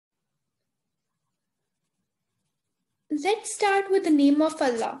Let's start with the name of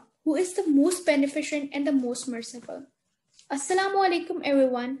Allah, who is the most beneficent and the most merciful. Assalamu alaikum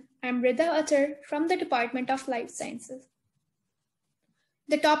everyone, I'm Rida Atar from the Department of Life Sciences.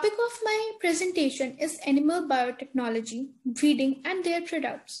 The topic of my presentation is animal biotechnology, breeding and their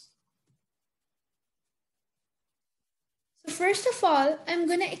products. So first of all, I'm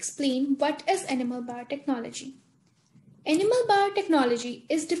going to explain what is animal biotechnology. Animal biotechnology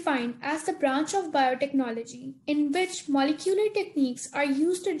is defined as the branch of biotechnology in which molecular techniques are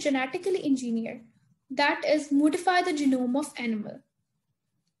used to genetically engineer, that is, modify the genome of animal.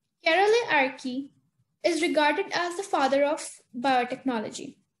 Karole Arki is regarded as the father of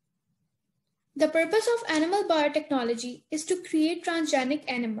biotechnology. The purpose of animal biotechnology is to create transgenic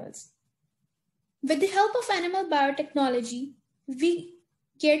animals. With the help of animal biotechnology, we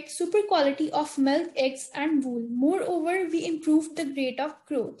get super quality of milk, eggs, and wool. Moreover, we improve the rate of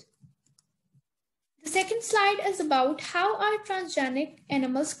growth. The second slide is about how are transgenic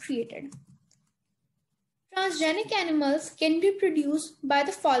animals created. Transgenic animals can be produced by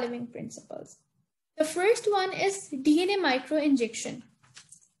the following principles. The first one is DNA microinjection.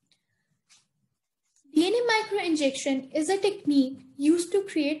 DNA microinjection is a technique used to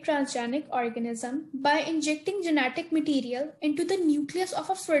create transgenic organism by injecting genetic material into the nucleus of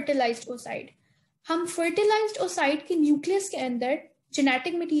a fertilized oocyte. हम fertilized oocyte के nucleus के अंदर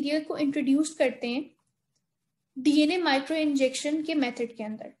genetic material को introduce करते हैं DNA microinjection के method के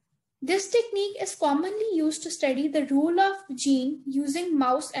अंदर. This technique is commonly used to study the role of gene using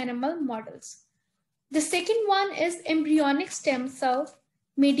mouse animal models. The second one is embryonic stem cell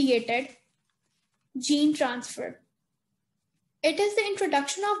mediated gene transfer. It is the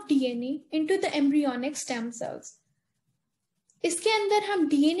introduction of DNA into the embryonic stem cells. इसके अंदर हम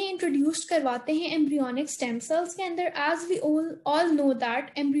DNA introduce करवाते हैं embryonic stem cells के अंदर. As we all know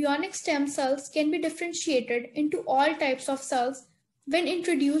that embryonic stem cells can be differentiated into all types of cells when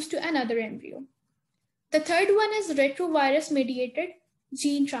introduced to another embryo. The third one is retrovirus mediated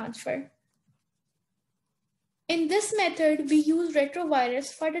gene transfer. In this method, we use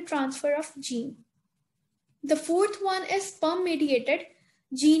retrovirus for the transfer of gene. The fourth one is sperm-mediated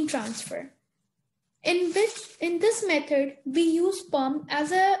gene transfer. In this method, we use sperm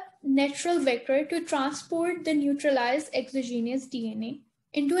as a natural vector to transport the neutralized exogenous DNA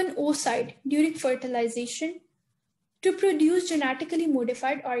into an oocyte during fertilization to produce genetically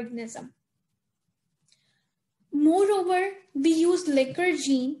modified organism. Moreover, we use linker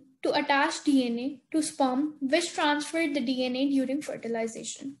gene to attach DNA to sperm, which transferred the DNA during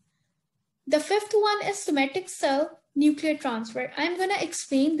fertilization. The fifth one is somatic cell nuclear transfer. I'm going to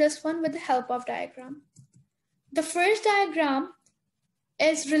explain this one with the help of diagram. The first diagram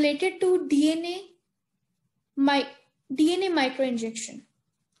is related to DNA microinjection.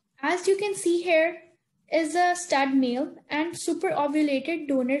 As you can see here is a stud male and superovulated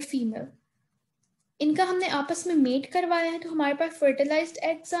donor female. इनका हमने आपस में met करवाया है तो हमारे पास fertilized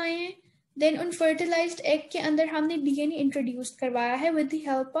eggs आए हैं. Then उन fertilized egg के अंदर हमने DNA introduced करवाया है with the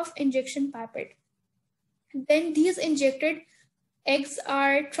help of injection pipette. Then these injected eggs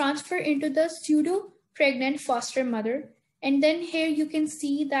are transferred into the pseudo-pregnant foster mother. And then here you can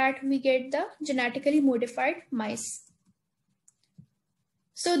see that we get the genetically modified mice.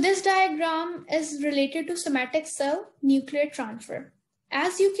 So this diagram is related to somatic cell nuclear transfer.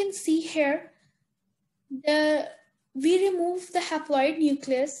 As you can see here, we remove the haploid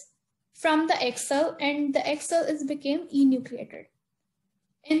nucleus from the egg cell and the egg cell became enucleated.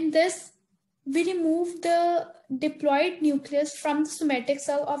 In this, we remove the diploid nucleus from the somatic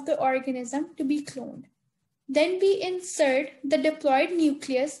cell of the organism to be cloned. Then we insert the diploid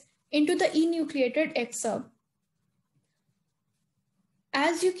nucleus into the enucleated egg cell.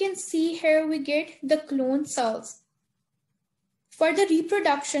 As you can see here, we get the clone cells. For the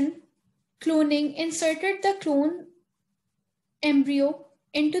reproduction, cloning inserted the clone embryo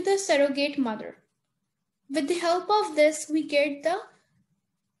into the surrogate mother. With the help of this, we get the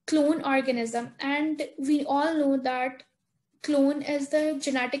clone organism, and we all know that clone is the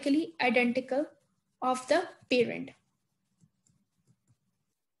genetically identical of the parent.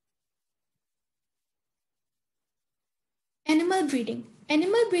 Animal breeding.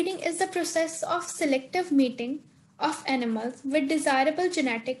 Animal breeding is the process of selective mating of animals with desirable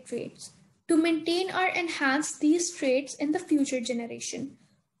genetic traits to maintain or enhance these traits in the future generation.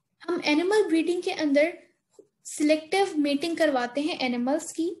 हम animal breeding के अंदर selective mating करवाते हैं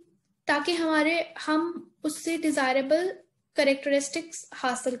animals की ताकि हम उससे desirable characteristics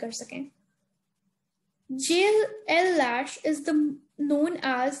हासिल कर सकें. J.L. Lash is known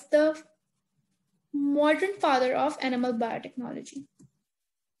as the modern father of animal biotechnology.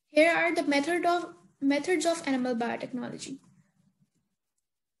 Here are the method of methods of animal biotechnology.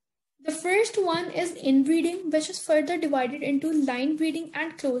 The first one is inbreeding, which is further divided into line breeding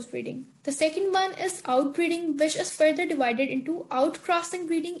and close breeding. The second one is outbreeding, which is further divided into outcrossing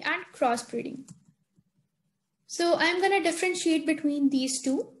breeding and crossbreeding. So I'm going to differentiate between these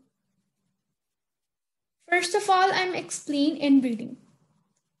two. First of all, I'm explain inbreeding.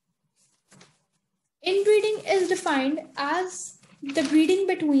 Inbreeding is defined as the breeding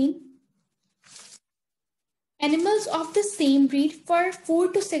between animals of the same breed for 4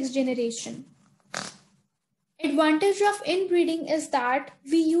 to 6 generations. Advantage of inbreeding is that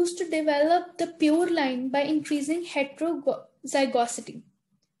we used to develop the pure line by increasing heterozygosity.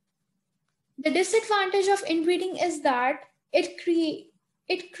 The disadvantage of inbreeding is that it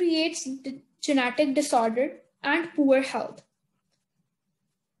creates genetic disorder and poor health.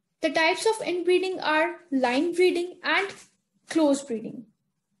 The types of inbreeding are line breeding and close breeding.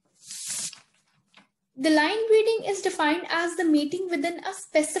 The line breeding is defined as the mating within a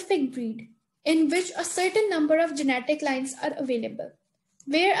specific breed in which a certain number of genetic lines are available,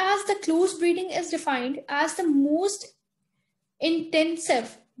 whereas the close breeding is defined as the most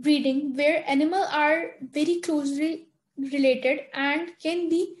intensive breeding where animals are very closely related and can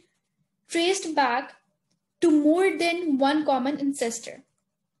be traced back to more than one common ancestor.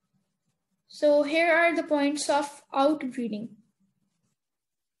 So here are the points of outbreeding.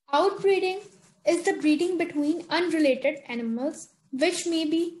 Outbreeding is the breeding between unrelated animals, which may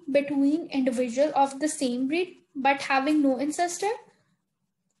be between individuals of the same breed but having no ancestor,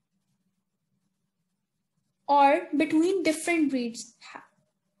 or between different breeds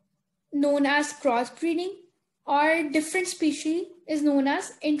known as crossbreeding, or different species is known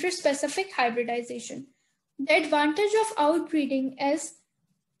as interspecific hybridization. The advantage of outbreeding is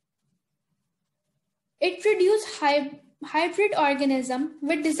it produces hybrid organism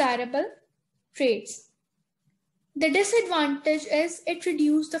with desirable traits. The disadvantage is it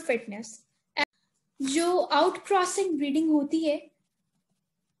reduces the fitness. जो outcrossing breeding होती है,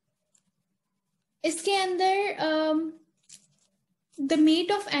 इसके अंदर the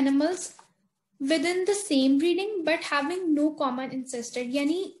mate of animals within the same breeding but having no common ancestor,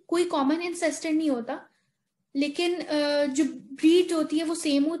 यानी कोई common ancestor नहीं होता, लेकिन जो breed होती है वो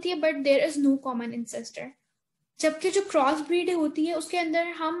same होती है but there is no common ancestor. जबकि जो क्रॉस ब्रीड होती है उसके अंदर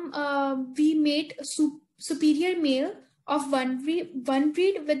हम we mate superior male of one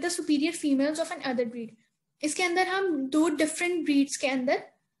breed with the superior females of another breed. इसके अंदर हम दो different breeds के अंदर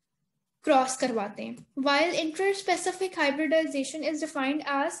क्रॉस करवाते हैं. While interspecific hybridization is defined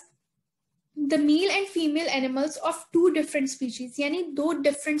as the male and female animals of two different species, यानी दो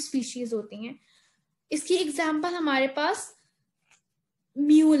different species होती हैं. इसकी एग्जाम्पल हमारे पास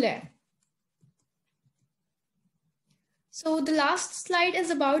म्यूल है. So the last slide is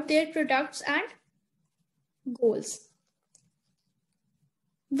about their products and goals.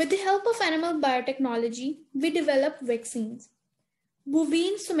 With the help of animal biotechnology, we develop vaccines.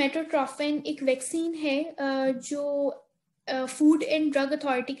 Bovine somatotropin एक vaccine है जो फूड एंड ड्रग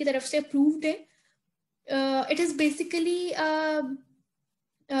अथॉरिटी की तरफ से अप्रूव्ड है. It is basically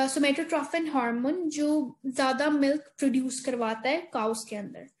somatotrophin hormone जो ज्यादा milk produce करवाता है काउस के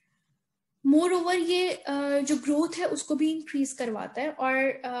अंदर. मोर ओवर ये जो ग्रोथ है उसको भी इंक्रीज करवाता है और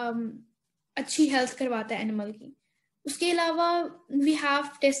अच्छी हेल्थ करवाता है एनिमल की. उसके अलावा we have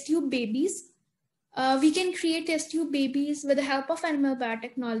test tube babies. We can create test tube babies with the help of animal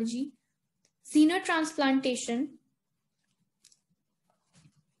biotechnology. Xenotransplantation.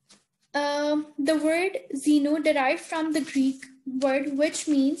 The word xeno derived from the Greek word which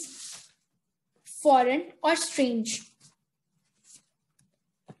means foreign or strange.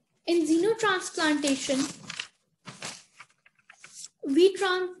 In xenotransplantation,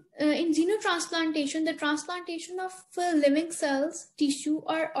 in xenotransplantation, the transplantation of living cells, tissue,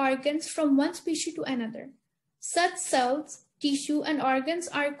 or organs from one species to another. Such cells, tissue, and organs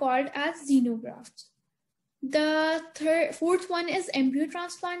are called as xenografts. The fourth one is embryo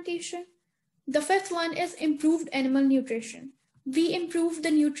transplantation. The fifth one is improved animal nutrition. We improve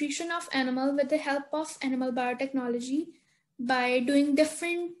the nutrition of animal with the help of animal biotechnology by doing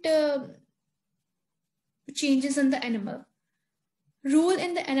different changes in the animal. Role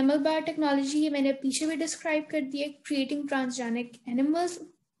in the animal biotechnology मैंने पीछे भी describe कर दिया. Creating transgenic animals.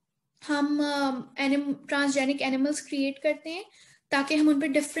 हम transgenic animals create करते हैं ताकि हम उन पर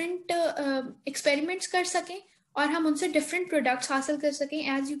different experiments कर सकें और हम उनसे different products हासिल कर सकें.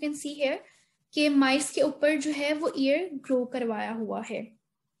 As you can see here कि mice के ऊपर जो है वो ear grow करवाया हुआ है.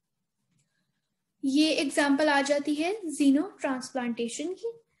 ये example आ जाती है xenotransplantation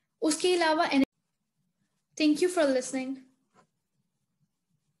की. उसके अलावा thank you for listening.